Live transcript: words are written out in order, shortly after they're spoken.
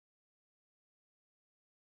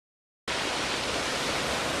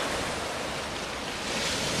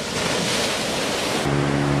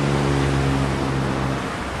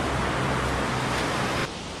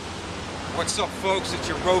What's up, folks? It's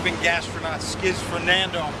your roving gastronaut Skiz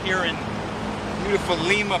Fernando. I'm here in beautiful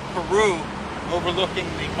Lima, Peru, overlooking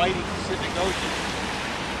the mighty Pacific Ocean.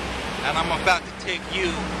 And I'm about to take you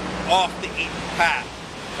off the beaten path.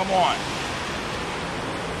 Come on.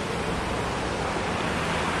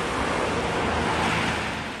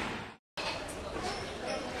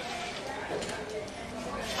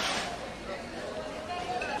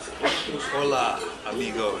 Hola,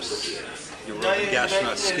 amigos. Your roving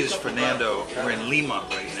gastronaut Skiz Fernando. We're in Lima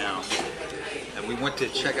right now, and we went to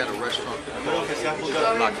check out a restaurant called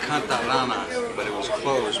La Cantarana, but it was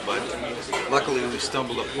closed. But luckily, we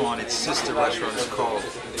stumbled upon its sister restaurant. It's called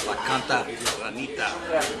La Cantaranita.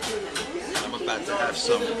 I'm about to have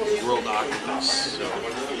some grilled octopus, so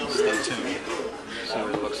stay tuned. See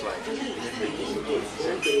what it looks like.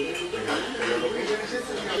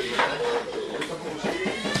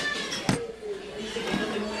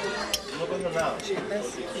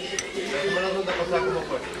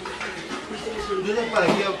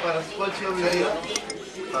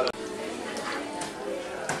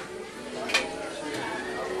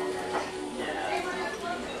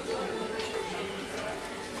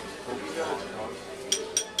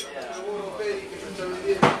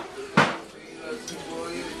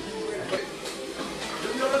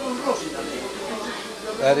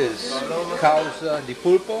 That is causa di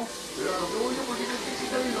pulpo.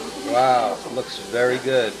 Wow, looks very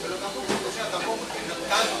good.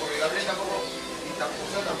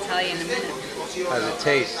 I'll tell you in a minute. How's it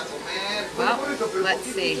taste? Well, let's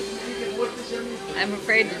see. I'm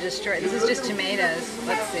afraid to destroy. This is just tomatoes.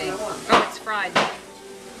 Let's see. Oh, it's fried.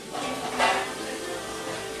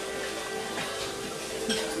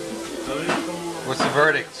 What's the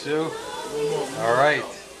verdict, Sue? All right.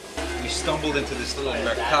 We stumbled into this little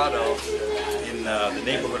mercado in the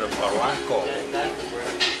neighborhood of Barranco,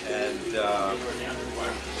 and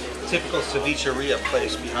typical cevicheria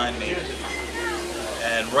place behind me.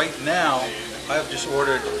 And right now, I've just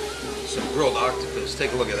ordered some grilled octopus.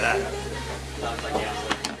 Take a look at that.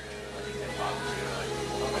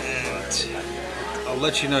 And I'll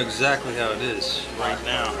let you know exactly how it is right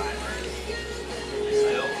now.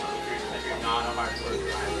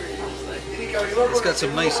 It's got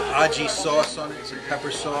some nice ají sauce on it, some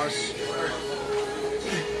pepper sauce.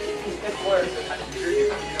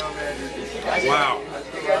 Wow.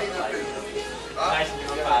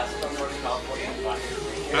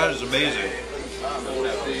 That is amazing.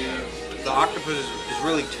 The octopus is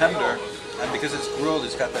really tender, and because it's grilled,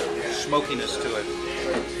 it's got that smokiness to it.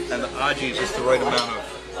 And the ají is just the right amount of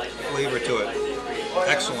flavor to it.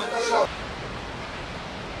 Excellent.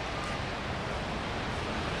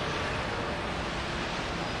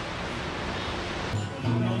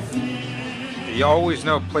 You always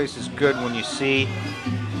know a place is good when you see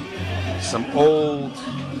some old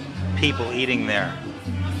people eating there,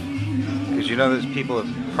 because you know those people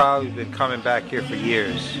have probably been coming back here for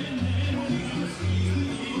years.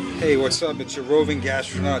 Hey, what's up? It's your roving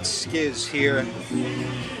gastronaut Skiz here,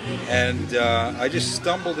 and I just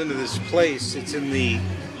stumbled into this place. It's in the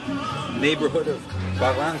neighborhood of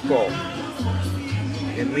Barranco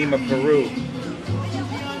in Lima, Peru.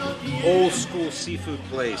 Old school seafood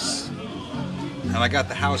place. And I got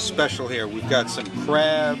the house special here. We've got some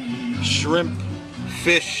crab, shrimp,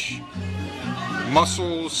 fish,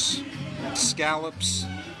 mussels, scallops,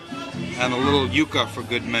 and a little yuca for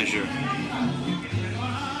good measure.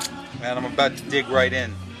 And I'm about to dig right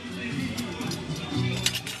in.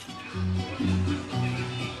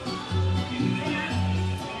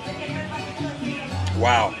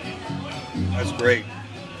 Wow, that's great.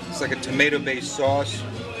 It's like a tomato-based sauce.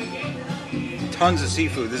 Tons of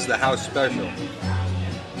seafood. This is the house special.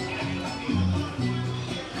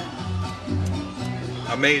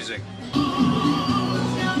 Amazing.